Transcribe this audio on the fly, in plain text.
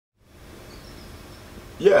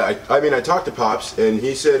Yeah, I mean, I talked to Pops, and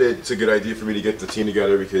he said it's a good idea for me to get the team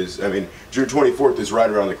together because, I mean, June 24th is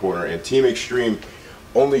right around the corner, and Team XTreme,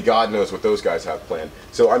 only God knows what those guys have planned.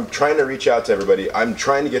 So I'm trying to reach out to everybody. I'm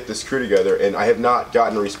trying to get this crew together, and I have not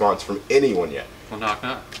gotten a response from anyone yet. Well, knock,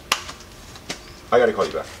 knock. I gotta call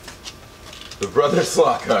you back. The Brothers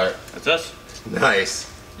Lockhart. That's us.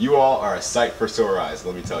 Nice. You all are a sight for sore eyes,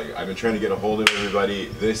 let me tell you. I've been trying to get a hold of everybody.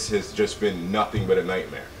 This has just been nothing but a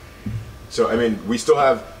nightmare. So, I mean, we still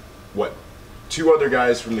have, what, 2 other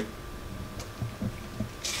guys from the...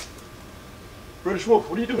 British Wolf,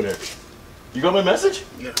 what are you doing here? You got my message?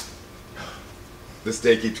 Yeah. This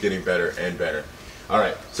day keeps getting better and better.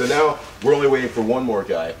 Alright, so now we're only waiting for one more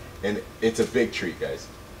guy, and it's a big treat, guys.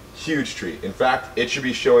 Huge treat. In fact, it should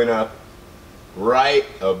be showing up right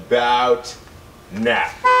about now.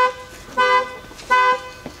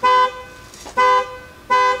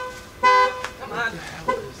 Come on.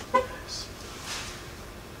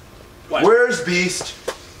 What? Where's Beast?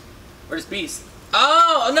 Where's Beast?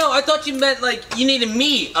 Oh, no, I thought you meant like you needed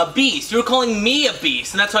me, a beast. You were calling me a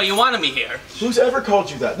beast, and that's why you wanted me here. Who's ever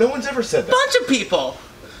called you that? No one's ever said that. Bunch of people.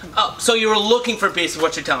 Oh, so you were looking for Beast is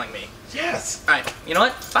what you're telling me. Yes. Alright, you know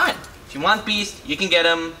what? Fine. If you want Beast, you can get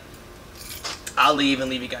him. I'll leave and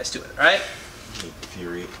leave you guys to it, alright?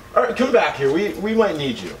 Fury. Alright, come back here. We might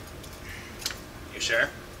need you. You sure?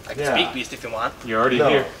 I can speak Beast if you want. You're already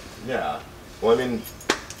here. Yeah. Well, I mean,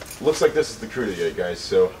 looks like this is the crew to get, guys,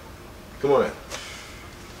 so come on in.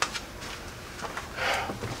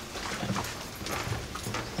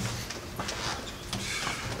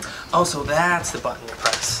 Oh, so that's the button you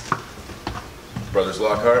press. Brothers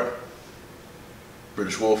Lockhart,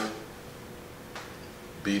 British Wolf,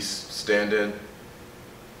 Beast, stand-in.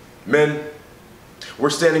 Men, we're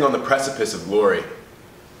standing on the precipice of glory,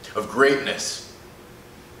 of greatness.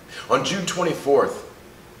 On June 24th,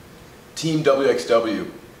 Team WXW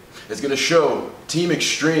is going to show Team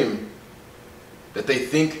XTreme that they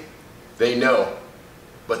think they know,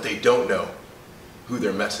 but they don't know who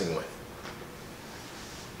they're messing with.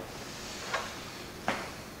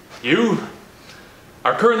 You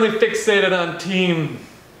are currently fixated on Team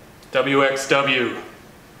WXW,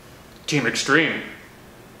 Team XTreme.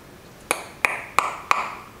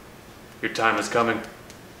 Your time is coming.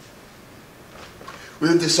 We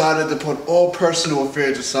have decided to put all personal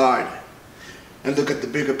affairs aside and look at the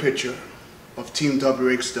bigger picture of Team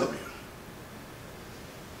WXW.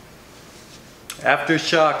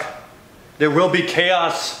 Aftershock, there will be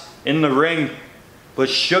chaos in the ring, but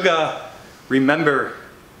Sugar, remember,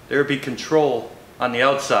 there will be control on the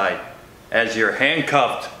outside as you're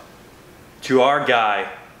handcuffed to our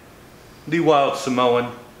guy, the Wild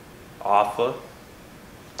Samoan, Alpha.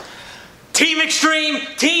 Team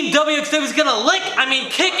XTreme, Team WXW is gonna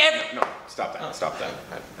kick every... No, stop that, stop that.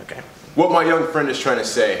 Okay. What my young friend is trying to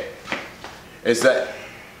say is that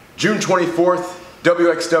June 24th,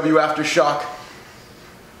 WXW Aftershock,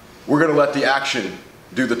 we're gonna let the action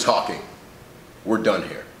do the talking. We're done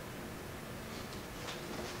here.